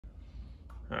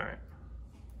All right.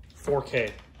 4K,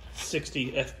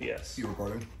 60 FPS. You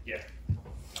recording? Yeah.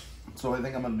 So what I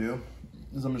think I'm gonna do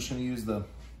is I'm just gonna use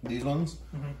these ones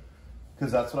because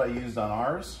that's what I used on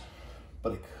ours,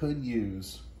 but I could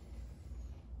use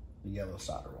the yellow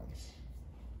solder ones.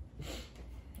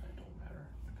 That don't matter.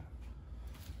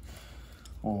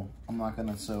 Well, I'm not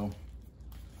gonna So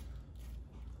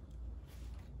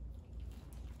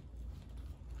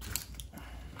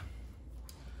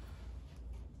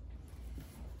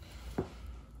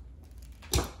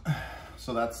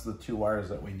that's the 2 wires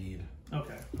that we need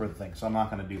Okay. for the thing. So I'm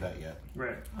not gonna do that yet.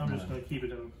 Right. I'm just going to keep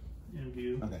it in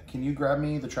view. Okay. Can you grab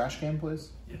me the trash can, please?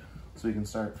 Yeah. So we can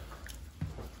start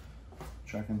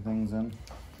checking things in.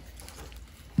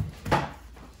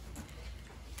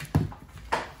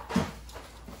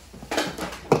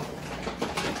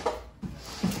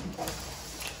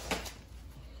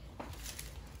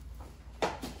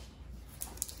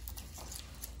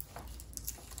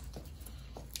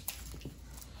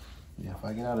 Yeah, if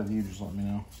I get out of view, just let me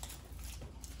know.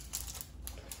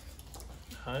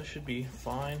 It should be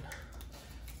fine.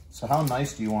 So how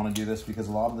nice do you want to do this? Because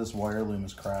a lot of this wire loom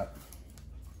is crap.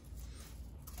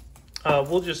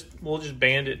 We'll just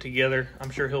band it together.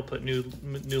 I'm sure he'll put new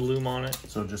loom on it.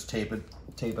 So just tape it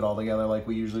all together like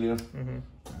we usually do. Mm-hmm.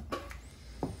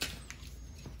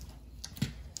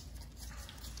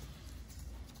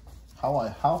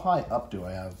 How high up do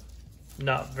I have?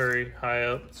 Not very high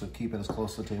up. So keep it as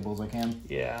close to the table as I can.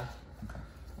 Yeah. Okay.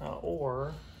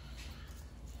 Or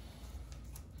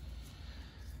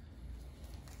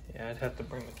yeah, I'd have to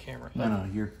bring the camera. No,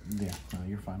 you're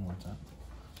fine where it's at.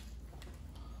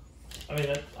 I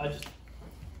mean, I just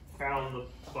found the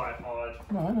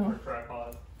bipod No, I know. or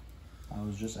tripod. I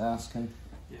was just asking.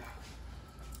 Yeah.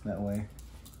 That way,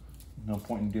 no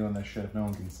point in doing this shit if no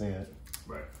one can see it.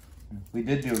 Right. We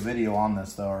did do a video on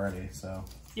this though already, so.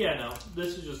 Yeah, no,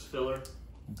 this is just filler.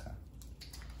 Okay.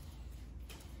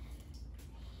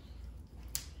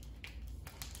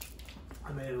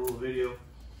 I made a little video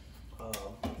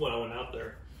when I went out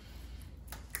there.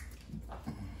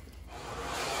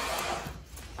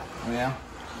 Oh, yeah.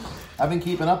 I've been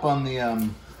keeping up on the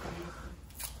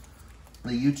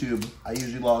YouTube. I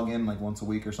usually log in like once a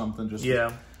week or something, just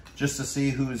to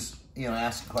see who's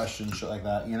asking questions, shit like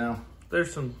that.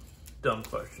 There's some dumb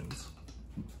questions.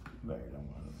 Very dumb.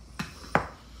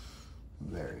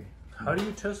 Very. How do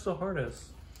you test the harness?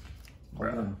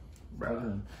 Bro.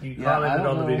 You Yeah, commented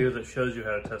on the video that shows you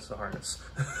how to test the harness.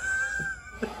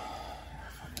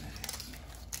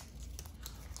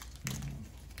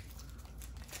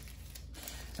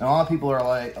 And a lot of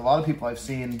people I've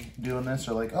seen doing this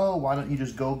are like, oh, why don't you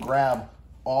just go grab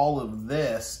all of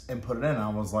this and put it in? I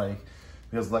was like,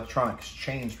 because electronics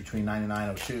change between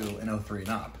 9902 and 03 and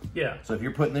up. Yeah. So if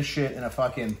you're putting this shit in a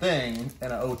fucking thing,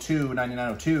 in a 02,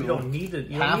 9902, you don't need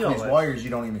it. Half these wires you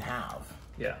don't even have.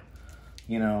 Yeah.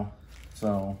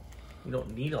 So. You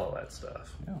don't need all that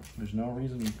stuff. Yeah, there's no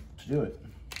reason to do it.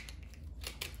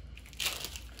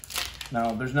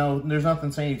 Now, there's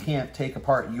nothing saying you can't take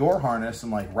apart your harness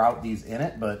and like route these in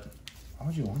it, but why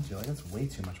would you want to? Like, that's way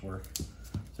too much work.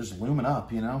 Just loom it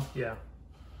up, Yeah.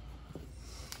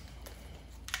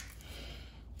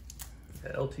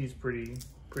 LT's pretty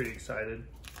excited.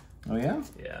 Oh yeah?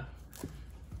 Yeah.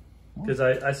 Because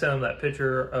I sent him that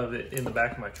picture of it in the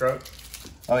back of my truck.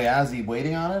 Oh yeah, is he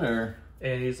waiting on it or?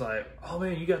 And he's like, "Oh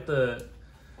man, you got the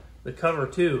cover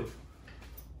too."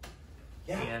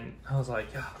 Yeah. And I was like,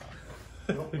 "Yeah."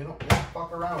 You don't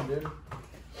fuck around, dude.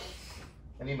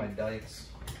 I need my dikes.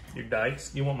 Your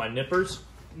dikes? You want my nippers?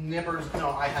 Nippers?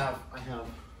 No, I have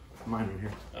mine right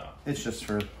here. Oh. It's just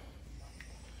for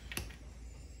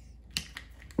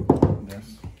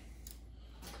this.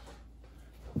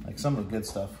 Like some of the good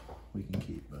stuff we can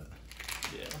keep, but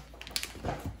yeah,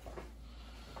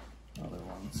 other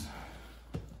ones.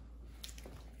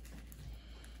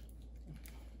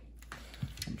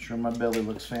 I'm sure my belly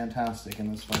looks fantastic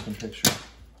in this fucking picture.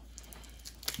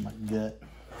 My gut.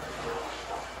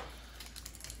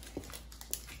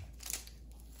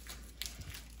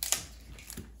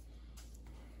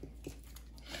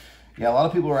 Yeah, a lot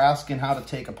of people were asking how to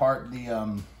take apart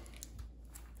the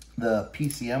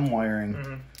PCM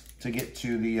wiring to get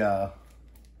to the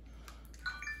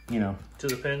to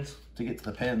the pins. To get to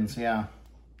the pins, yeah.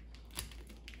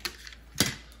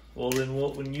 Well, then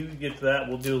when you get to that,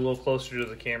 we'll do a little closer to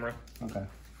the camera. Okay.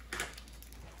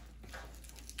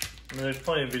 I mean, there's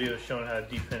plenty of videos showing how to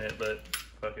depin it, but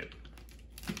fuck it.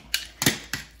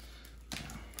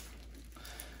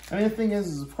 I mean, the thing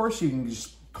is of course you can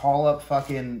just call up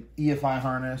fucking EFI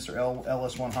harness or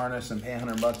LS1 harness and pay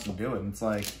 $100 to do it. And it's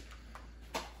like,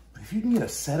 if you can get a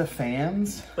set of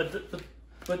fans. But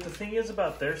But the thing is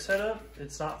about their setup,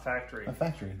 it's not factory. A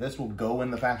factory. This will go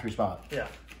in the factory spot. Yeah.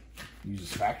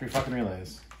 Uses factory fucking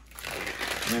relays.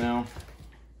 You know?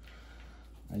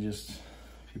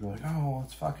 People are like, oh,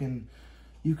 it's fucking,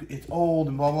 it's old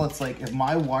and blah, blah. It's like, if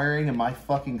my wiring and my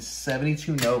fucking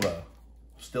 72 Nova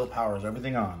still powers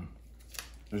everything on,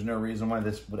 there's no reason why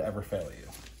this would ever fail you.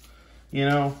 You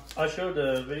know? I showed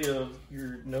a video of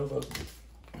your Nova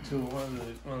to one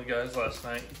of the guys last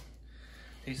night.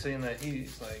 He's saying that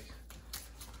he's like,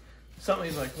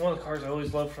 one of the cars I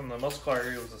always loved from the muscle car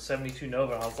area was a 72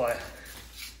 Nova. And I was like,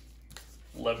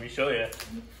 let me show you.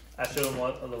 I showed him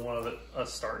one of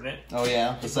us starting it. Oh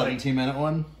yeah, the 17-minute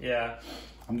one? Yeah.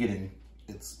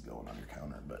 It's going on your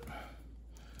counter, but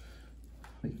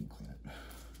we can clean it.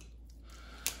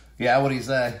 Yeah, what'd he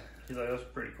say? He's like, that's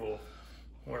pretty cool.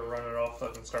 We're running it off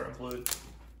fucking starting fluid.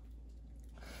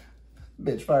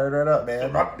 Bitch fired right up,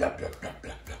 man.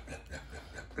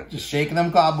 Just shaking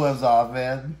them cobwebs off,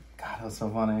 man. God, that was so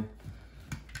funny.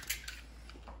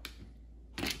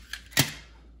 Yeah.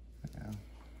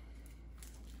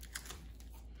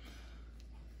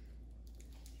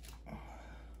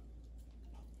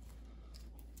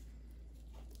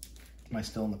 Am I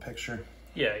still in the picture?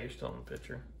 Yeah, you're still in the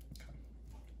picture. Okay.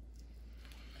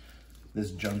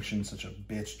 This junction's such a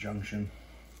bitch junction.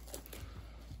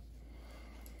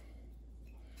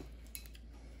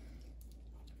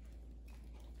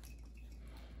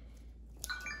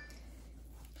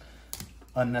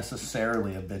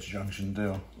 Unnecessarily a bitch junction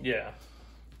too. Yeah.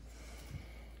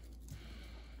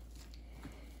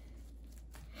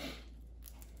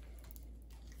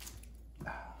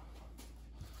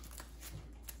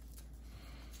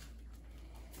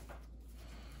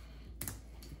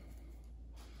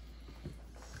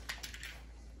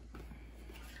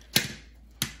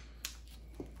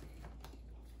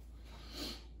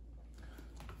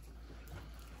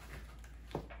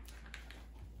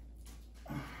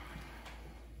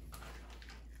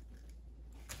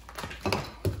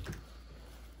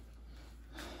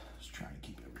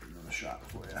 Shot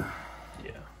for you.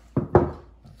 Yeah.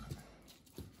 Okay.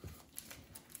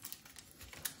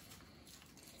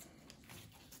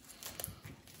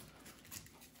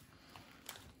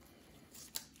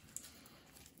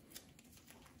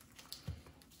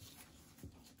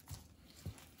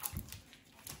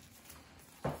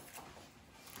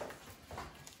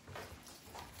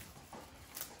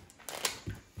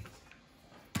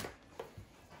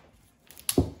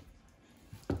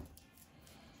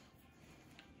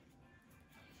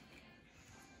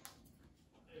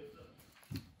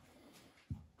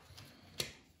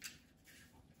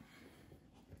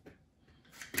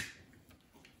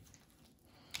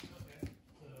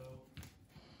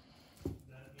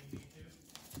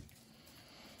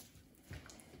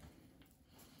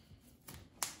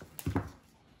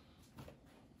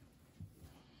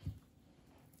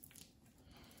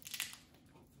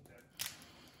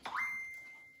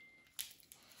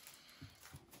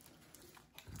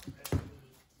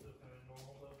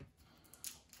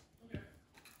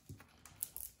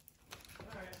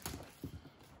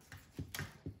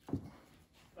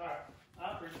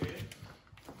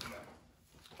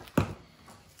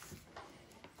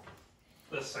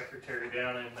 The secretary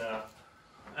down in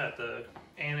at the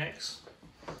annex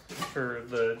for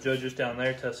the judges down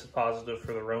there tested positive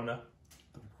for the Rona.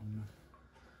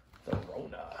 The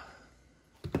Rona.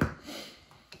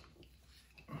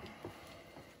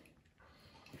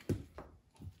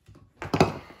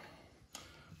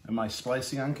 Am I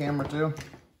splicing on camera too?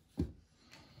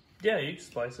 Yeah, you can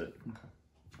splice it.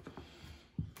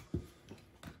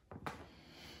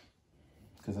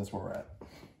 Because that's where we're at.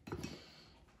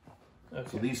 Okay.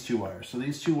 So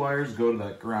these two wires go to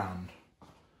that ground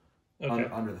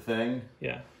under the thing.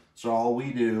 Yeah. So all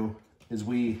we do is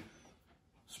we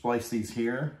splice these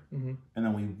here, and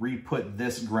then we re-put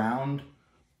this ground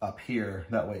up here.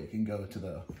 That way it can go to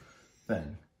the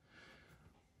thing.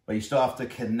 But you still have to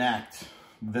connect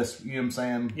this, you know what I'm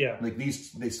saying? Yeah. Like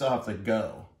these, they still have to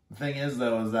go. The thing is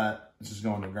though, is that it's just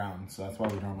going to ground. So that's why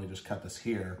we normally just cut this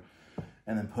here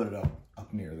and then put it up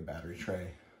near the battery tray.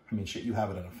 I mean, shit, you have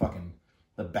it in a fucking,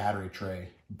 the battery tray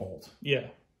bolt. Yeah.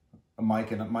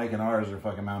 Mike and ours are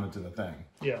fucking mounted to the thing.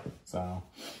 Yeah. So.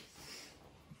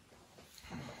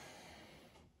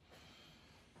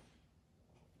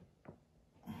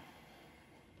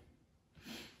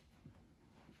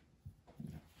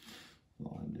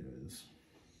 All I do is.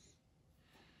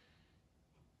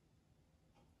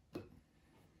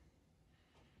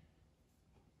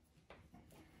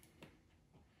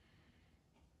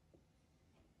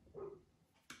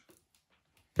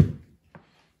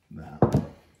 That.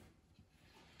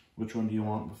 Which one do you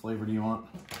want? What flavor do you want?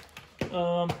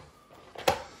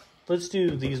 Let's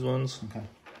do these ones. Okay.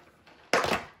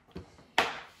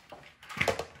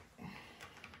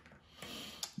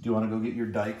 Do you want to go get your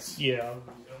dikes? Yeah.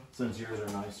 Since yours are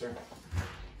nicer.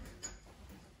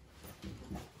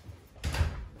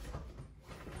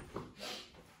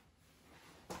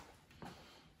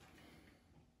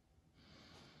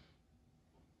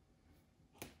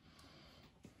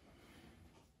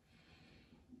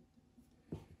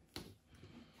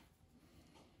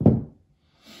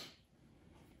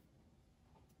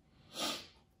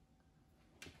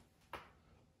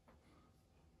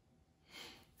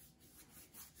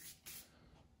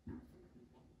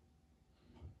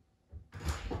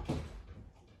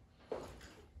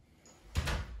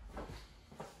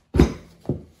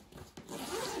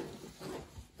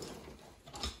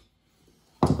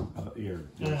 Here.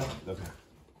 Yeah. Okay.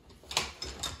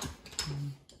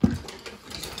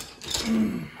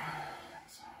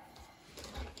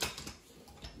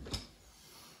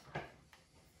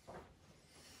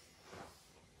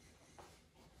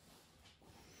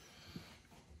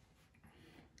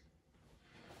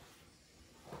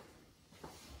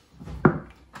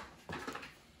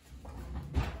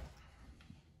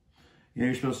 Yeah,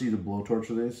 you're supposed to use a blowtorch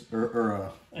for this,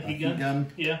 or a heat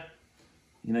gun. Yeah.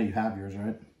 You know you have yours,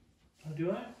 right? Oh,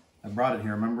 do I? I brought it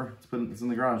here. Remember? It's in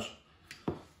the garage.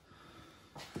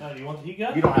 Oh, do you want the heat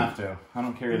gun? You don't have to. I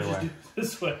don't care either Just way. do it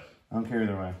this way. I don't care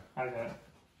either way. I got it.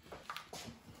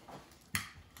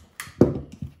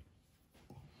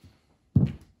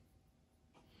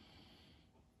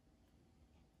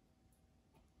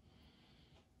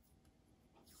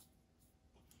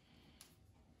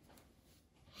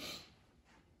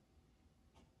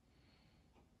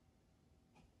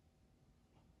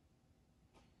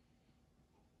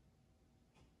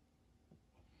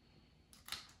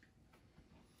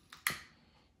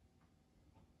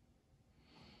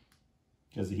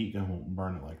 Because the heat gun won't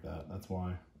burn it like that. That's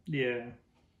why. Yeah. A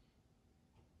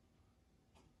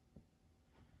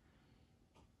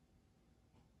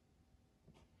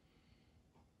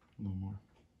little more.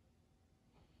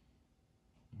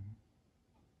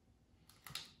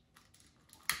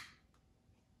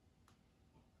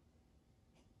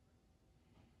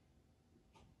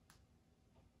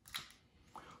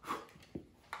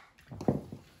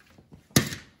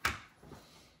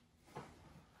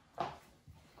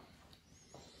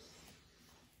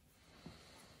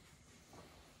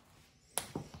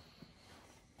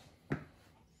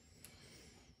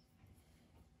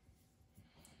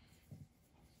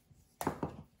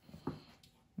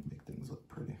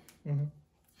 Mm-hmm.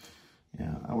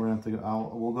 Yeah, we're gonna have to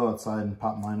go. We'll go outside and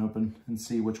pop mine open and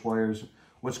see which colors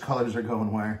are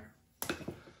going where.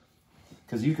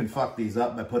 Because you can fuck these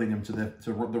up by putting them to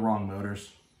the wrong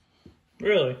motors.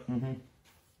 Really? Mm-hmm.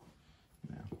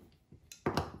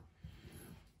 Yeah.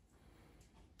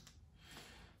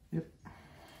 Yep.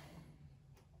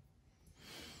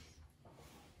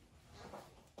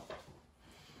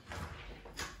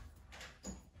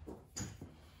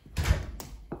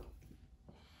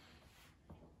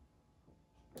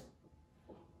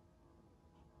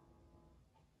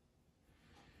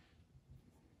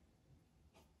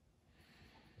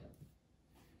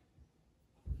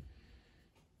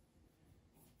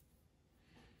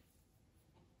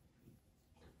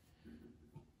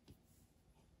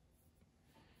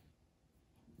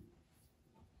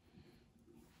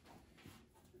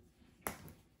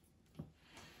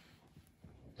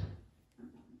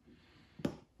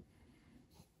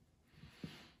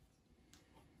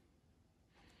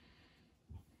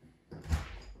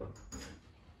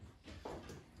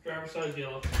 Driver side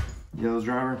yellow. Yellow's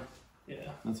driver?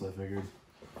 Yeah. That's what I figured.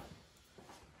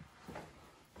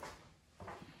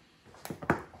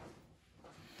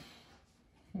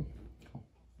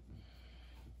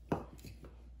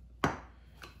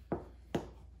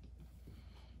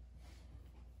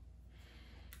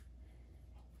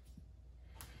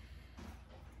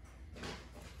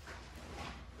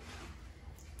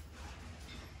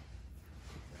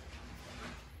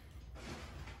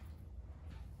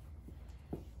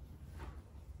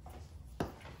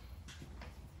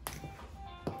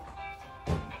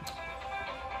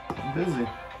 Busy.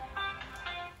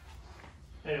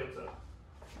 Hey, what's up?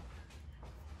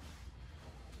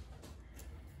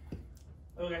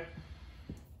 Okay.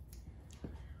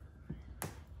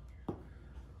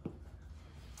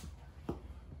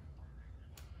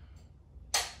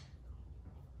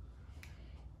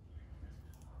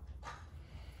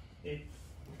 Hey.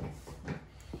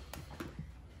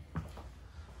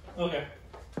 Okay.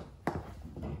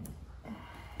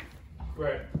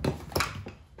 Right.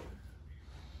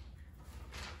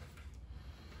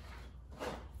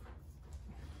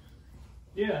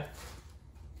 Yeah.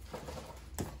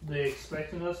 They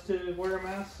expecting us to wear a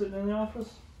mask sitting in the office?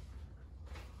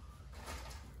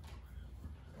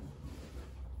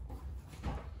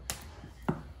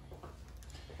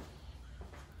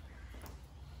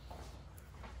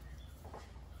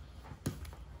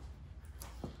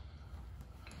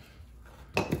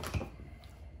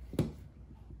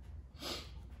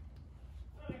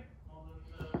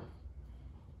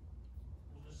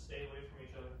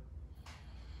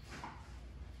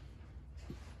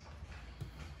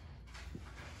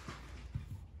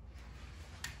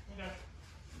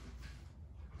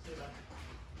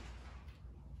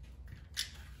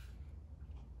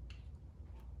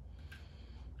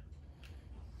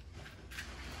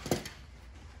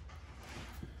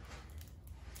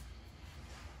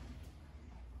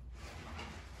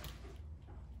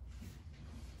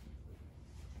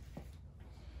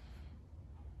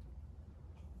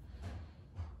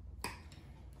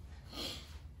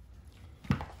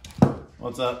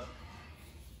 What's up?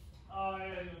 Oh, I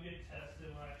gotta go get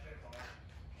tested when I check on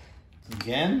it.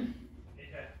 Again? Yeah.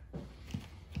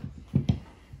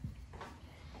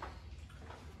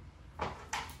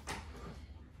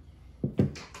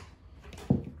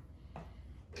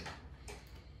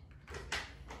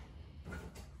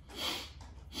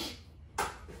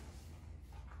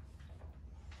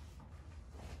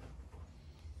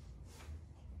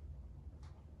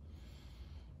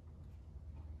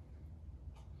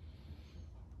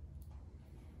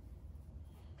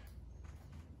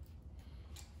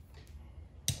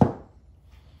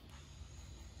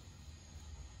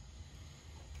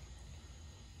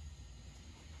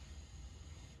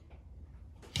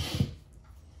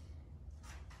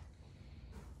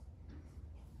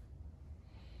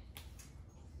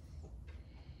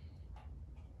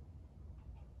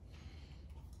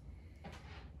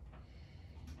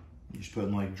 You just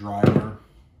putting like driver.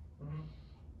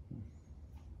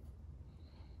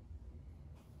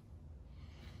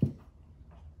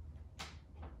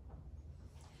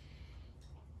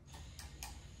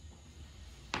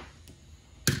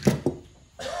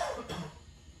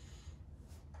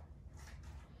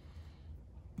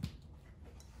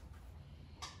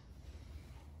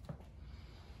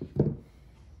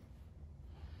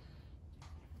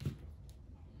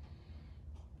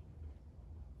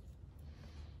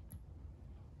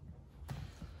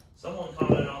 Someone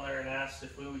commented on there and asked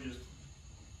if we would just,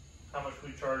 how much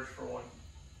we charge for one.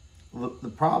 The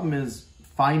problem is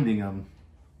finding them.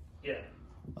 Yeah.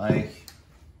 Like,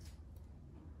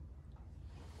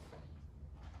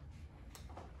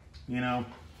 you know,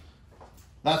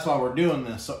 that's why we're doing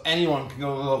this. So anyone can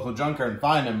go to the local junkyard and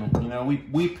find them. You know,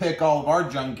 we pick all of our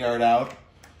junkyard out.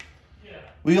 Yeah.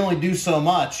 We only do so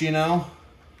much, you know.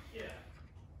 Yeah.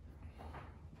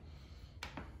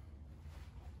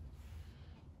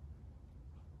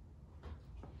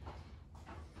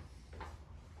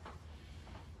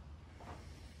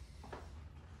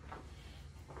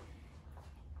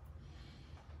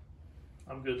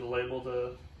 I'm good to label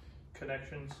the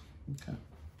connections. Okay.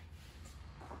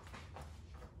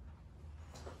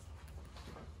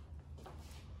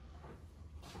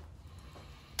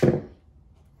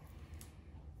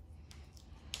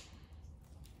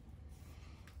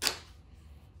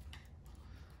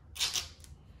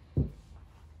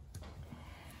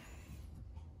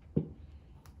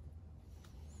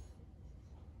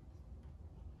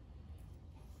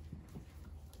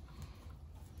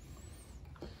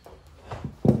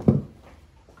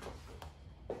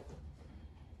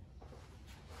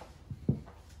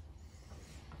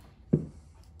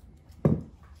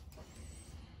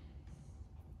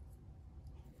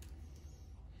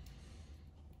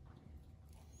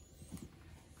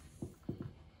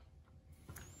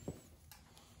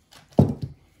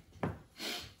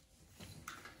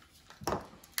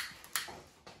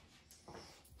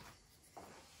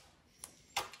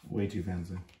 Way too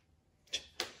fancy.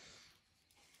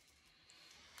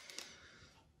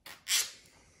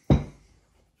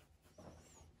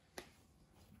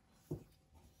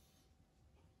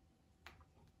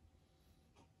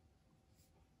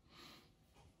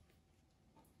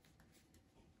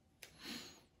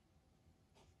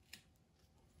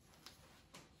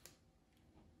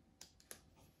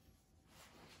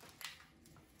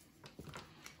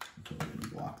 I'm going to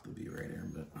block the view right here,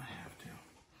 but I have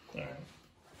to. All right.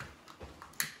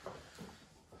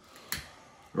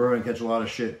 We're going to catch a lot of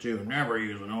shit too. Never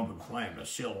use an open flame to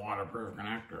seal waterproof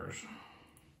connectors.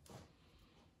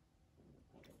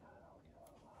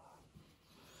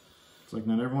 It's like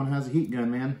not everyone has a heat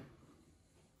gun, man.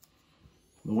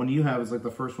 The one you have is like the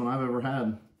first one I've ever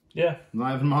had. Yeah.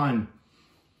 Not even mine.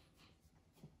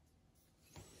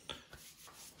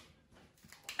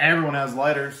 Everyone has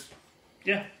lighters.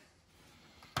 Yeah.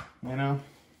 You know?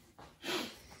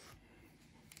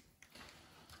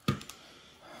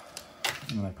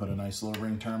 And then I put a nice little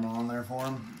ring terminal on there for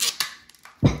him.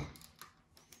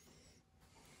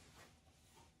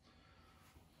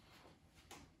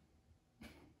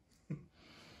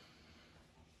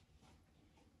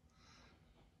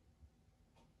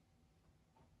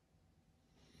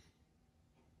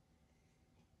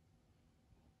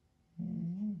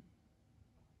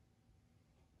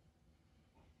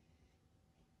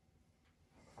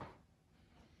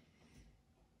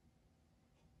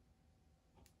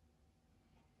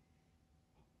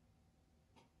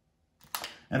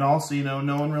 And also, you know,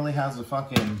 no one really has a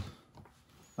fucking...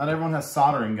 Not everyone has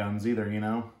soldering guns either, you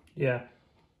know? Yeah.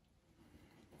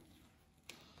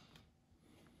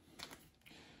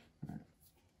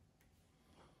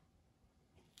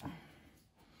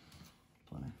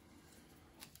 Plenty.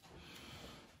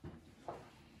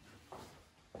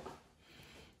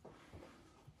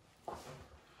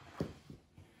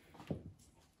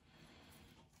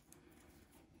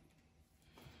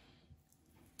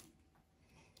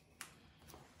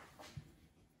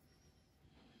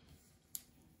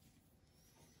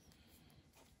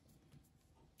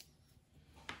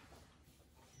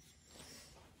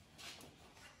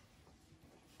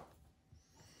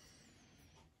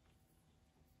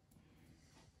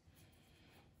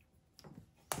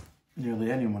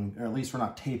 Nearly anyone, or at least we're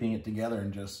not taping it together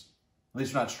and just, at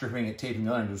least we're not stripping it, taping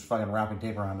together and just fucking wrapping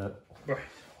tape around it. Right.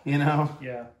 You know?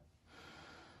 Yeah.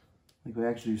 Like we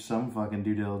actually do some fucking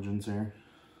due diligence here.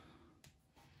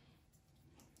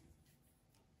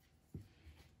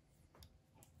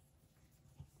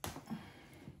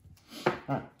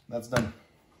 Alright, that's done.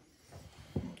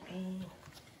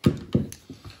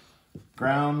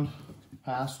 Ground,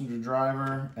 passenger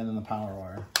driver, and then the power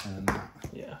wire. And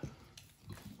Yeah.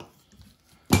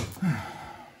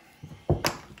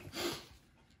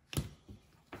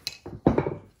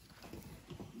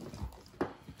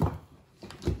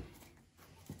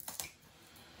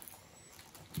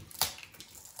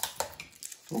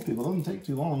 told people, it doesn't take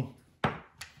too long.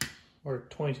 We're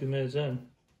 22 minutes in.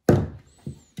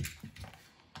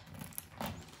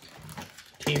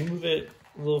 Can you move it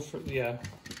a little further? Yeah.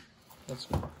 That's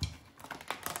good.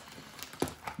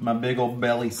 My big old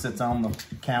belly sits on the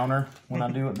counter when I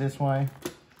do it this way.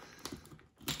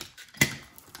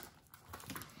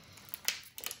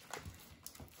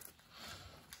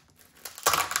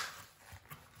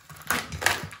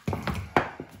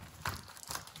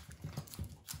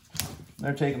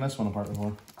 Never taken this one apart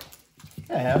before.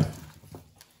 Yeah, I have.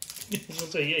 I was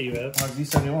gonna say, yeah, you have.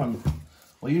 RZ71.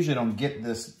 Well, usually don't get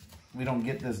this, we don't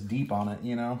get this deep on it,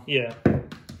 you know? Yeah.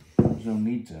 There's no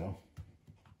need to.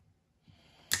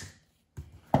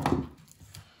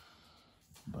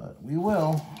 But we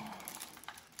will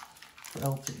for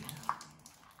LT.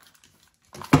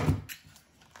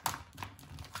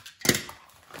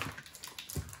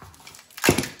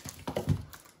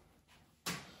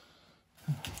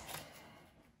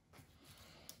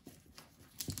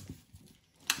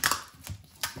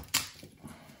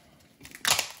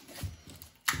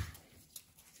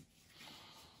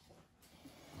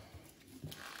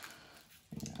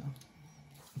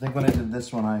 I think when I did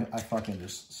this one, I fucking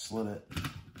just slid it.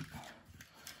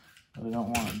 But I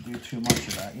don't want to do too much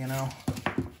of that, you know?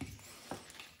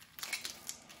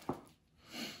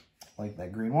 Like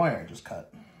that green wire I just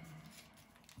cut.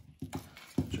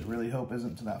 Which I really hope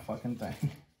isn't to that fucking thing.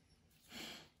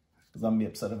 Because I'm gonna be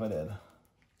upset if I did.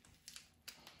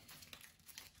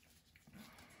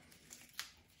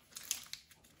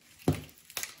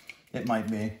 It might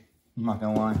be. I'm not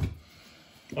gonna lie.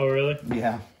 Oh, really?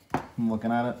 Yeah. I'm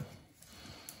looking at it.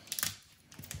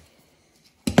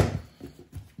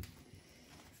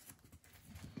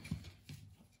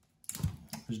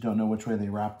 Just don't know which way they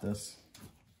wrap this.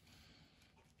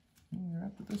 They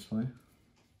wrapped it this way.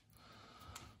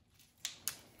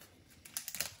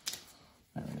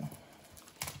 There we go.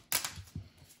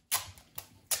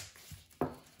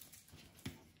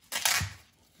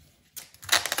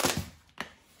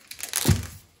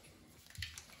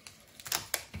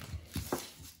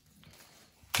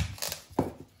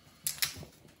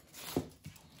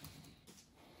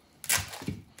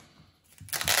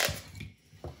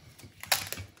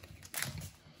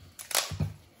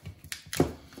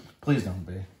 Please don't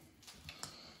be.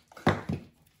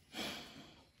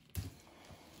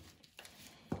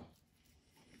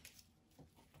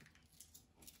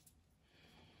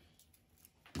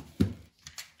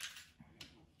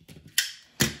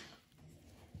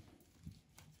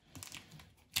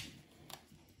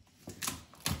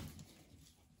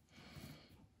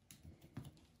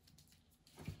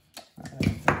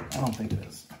 don't think it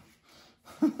is.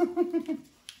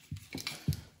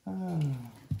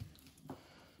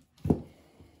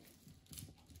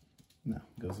 No,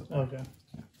 it goes up there. Okay.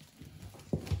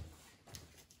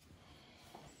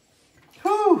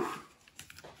 Whew.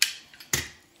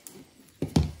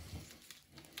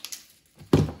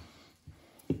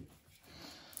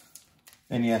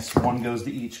 And yes, one goes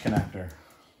to each connector.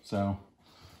 So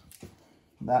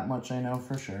that much I know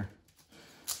for sure.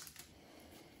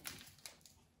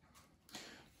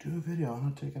 Do a video, I'm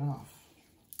not taking off.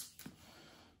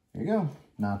 There you go.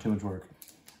 Nah, too much work.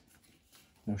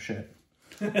 No shit.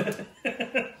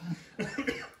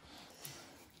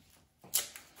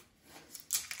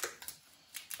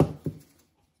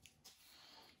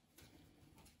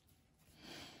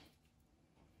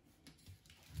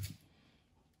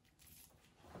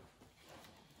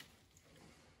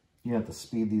 You have to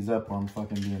speed these up or I'm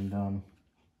fucking being done.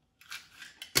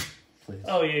 Please.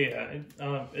 Oh yeah.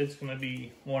 It's gonna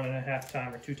be 1.5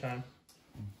 time or 2 time.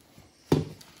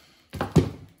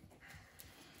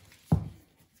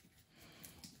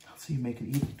 I'll see you make it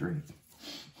even 3.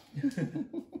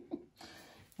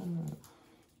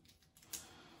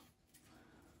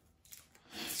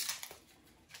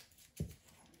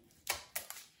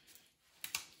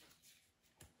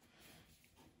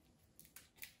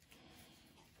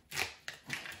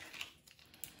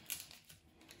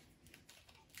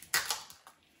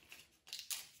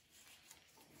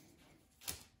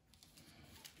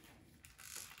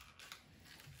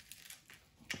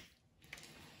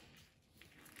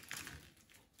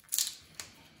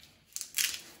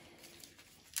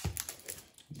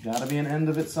 Gotta be an end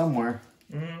of it somewhere.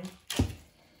 Mm-hmm.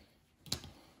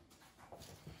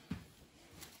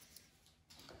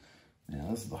 Yeah,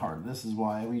 this is the hard. This is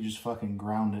why we just fucking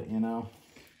ground it, you know?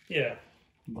 Yeah.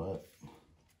 But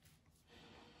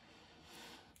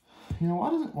you know,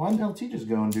 why didn't LT just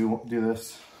go and do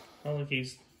this? I don't think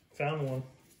he's found one.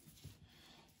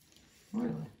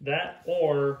 Really? That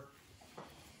or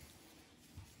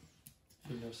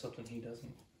he knows something he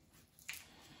doesn't.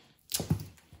 I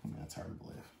mean, that's hard to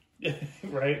believe.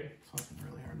 Right? It's fucking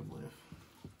really hard to believe.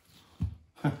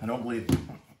 I don't believe it.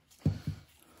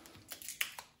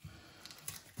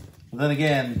 But then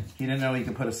again, he didn't know he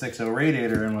could put a 6.0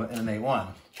 radiator in an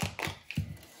 8.1.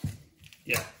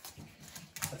 Yeah.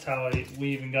 That's how we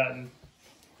even got in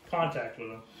contact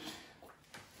with him.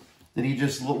 Did he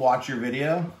just watch your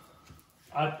video?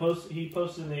 He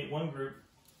posted in the 8.1 group,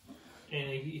 and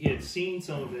he had seen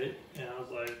some of it, and I was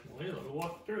like, well, here, let me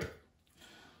walk through it.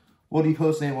 What did he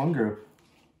post in the 8.1 group?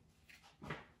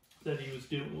 That he was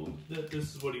doing, that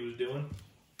this is what he was doing.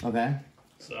 Okay.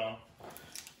 So.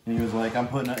 And he was like, I'm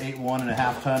putting an 8.1 and a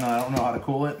half ton, and I don't know how to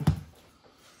cool it.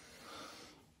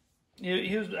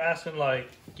 He was asking, like,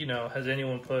 you know, has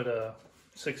anyone put a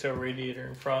 6.0 radiator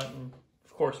in front? And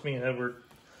of course, me and Edward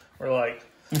were like,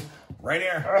 right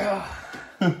here.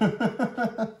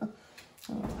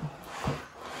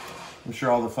 I'm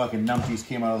sure all the fucking numpties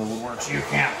came out of the woodworks. You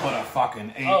can't put a fucking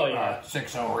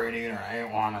 6.0 radiator in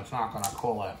 8.1. It's not going to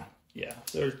cool it. Yeah,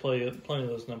 there's plenty of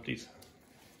those numpties.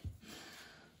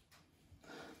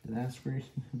 Didn't ask for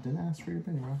your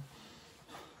opinion, bro.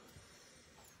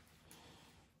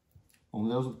 Only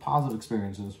those with positive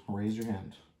experiences. Raise your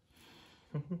hand.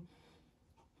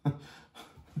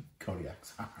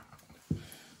 Kodiaks.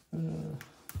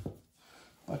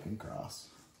 Fucking cross.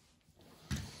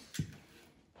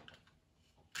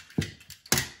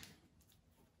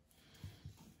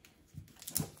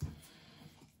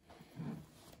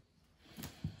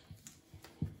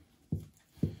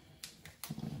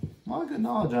 A lot of good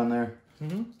knowledge on there.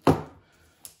 Mm-hmm.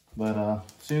 But as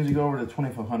soon as you go over to the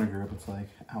 2500 group, it's like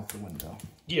out the window.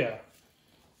 Yeah.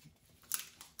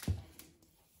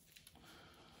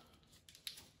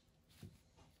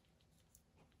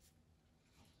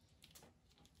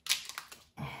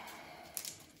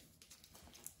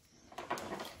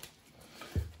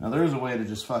 Now there is a way to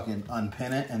just fucking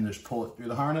unpin it and just pull it through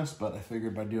the harness, but I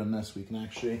figured by doing this we can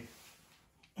actually...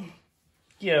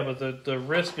 Yeah, but the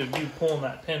risk of you pulling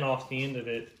that pin off the end of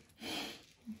it.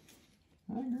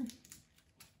 I agree.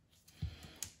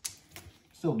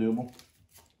 Still doable.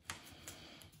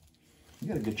 You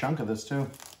got a good chunk of this too.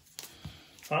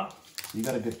 Huh? You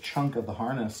got a good chunk of the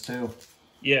harness too.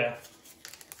 Yeah.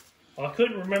 Well, I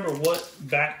couldn't remember what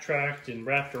backtracked and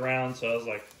wrapped around, so I was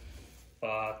like,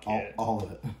 fuck it. All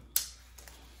of it.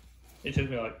 It took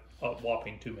me like a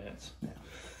whopping 2 minutes.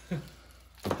 Yeah.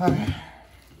 Okay.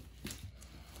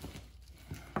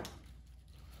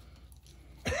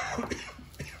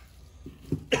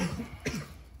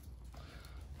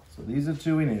 So these are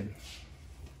 2 we need.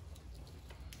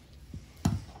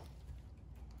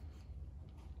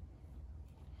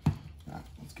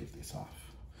 get these off.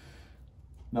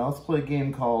 Now let's play a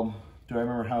game called, do I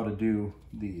remember how to do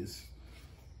these?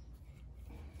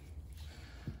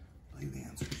 I believe the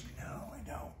answer is no, I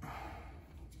don't.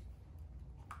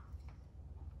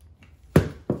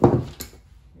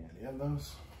 Yeah, do you have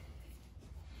those?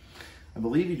 I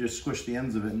believe you just squish the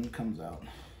ends of it and it comes out.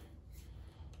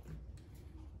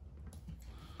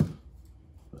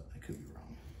 But I could be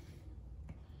wrong.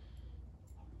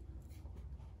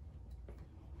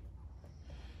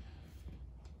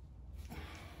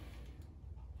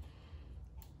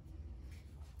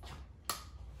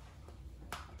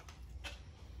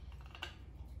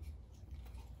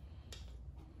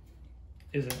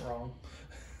 Isn't wrong.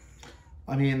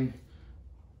 I mean,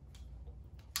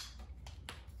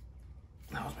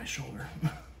 that was my shoulder.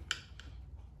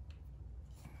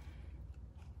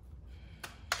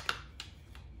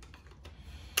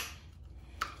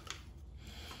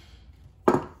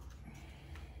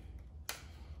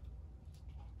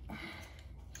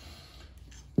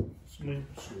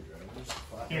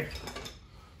 Here.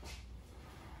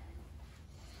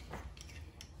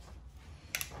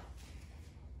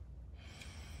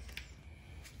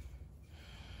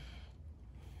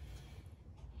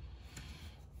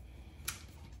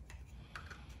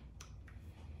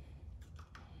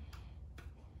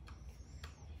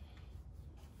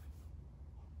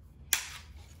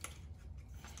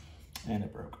 And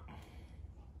it broke.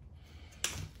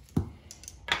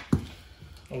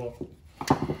 Oh well.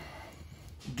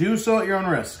 Do so at your own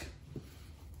risk.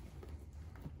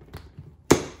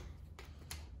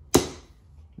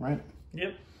 Right?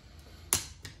 Yep.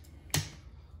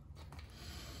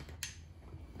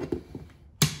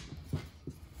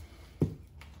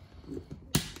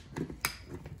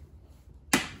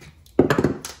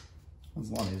 That's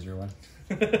a lot easier way.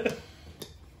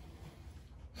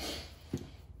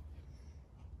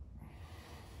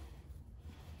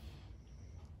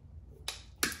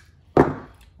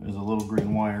 There's a little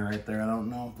green wire right there. I don't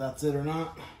know if that's it or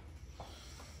not.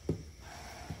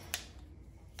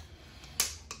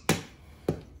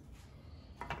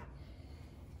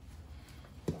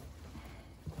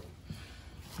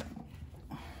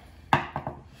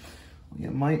 You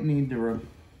might need to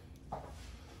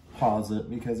pause it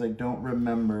because I don't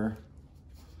remember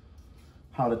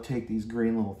how to take these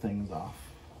green little things off.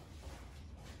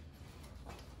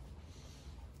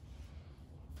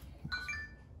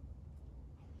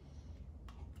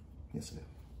 Yes, I do.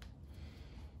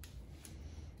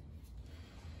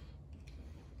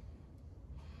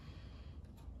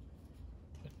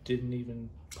 I didn't even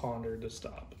ponder to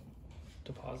stop.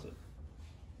 To pause it.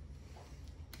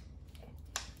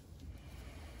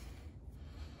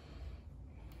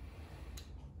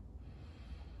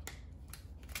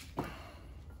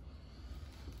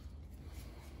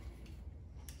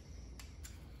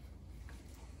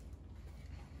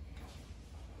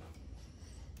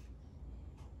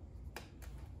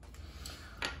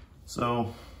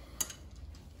 So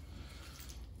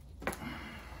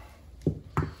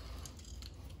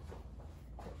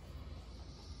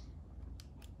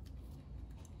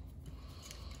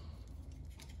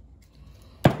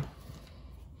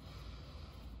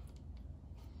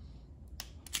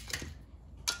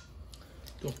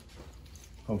Cool.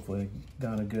 hopefully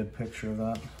got a good picture of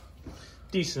that.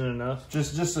 Decent enough.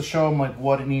 Just to show them like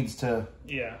what it needs to,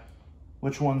 Yeah.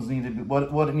 which ones need to be,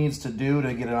 what it needs to do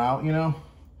to get it out, you know?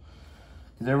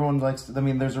 Because everyone likes to, I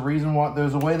mean, there's a reason why,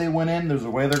 there's a way they went in, there's a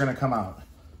way they're going to come out,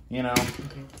 you know?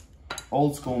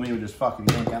 Old school me would just fuck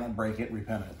it, yank out and break it,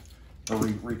 repin it, or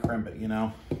re-crimp it, you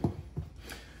know?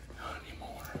 Not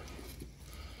anymore.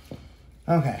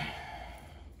 Okay.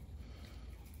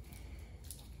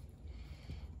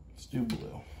 Let's do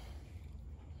blue.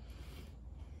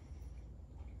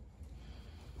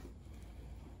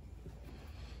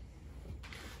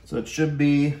 So it should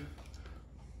be,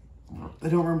 I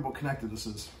don't remember what connector this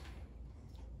is.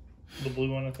 The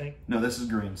blue one, I think. No, this is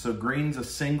green. So green's a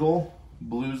single,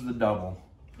 blue's the double.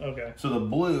 Okay. So the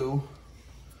blue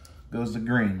goes to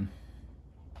green.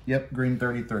 Yep, green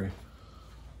 33.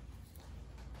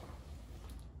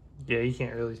 Yeah, you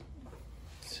can't really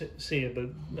see it,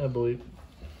 but I believe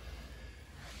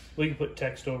we can put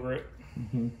text over it.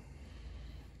 Mm-hmm.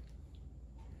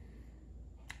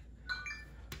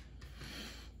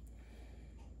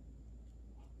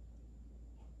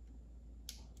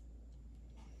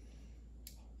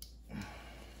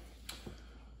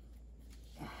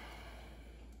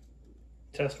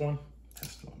 Test one.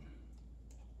 Test one.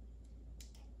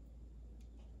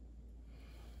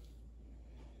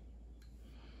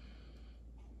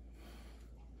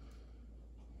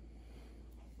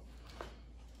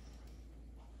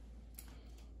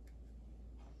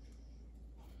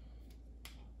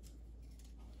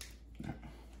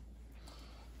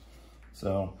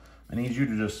 So I need you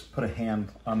to just put a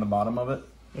hand on the bottom of it.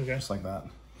 Okay. Just like that.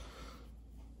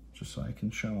 Just so I can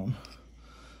show them,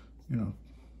 you know,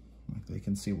 like they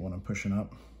can see when I'm pushing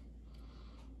up.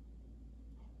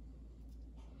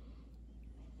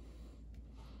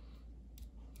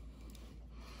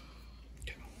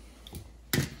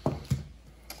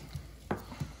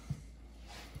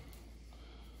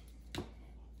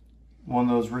 One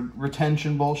of those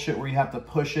retention bullshit where you have to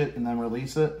push it and then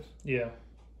release it. Yeah.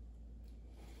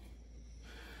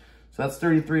 So that's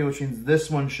 33, which means this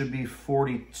one should be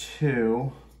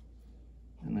 42.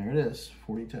 And there it is,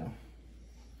 42.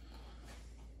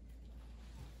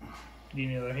 Do you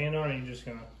need another hand on it, or are you just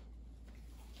gonna?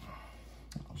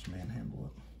 I'll just manhandle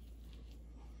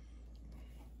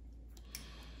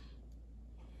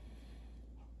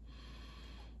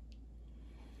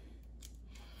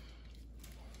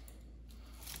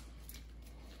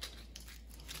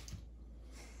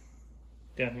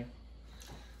it. Down here.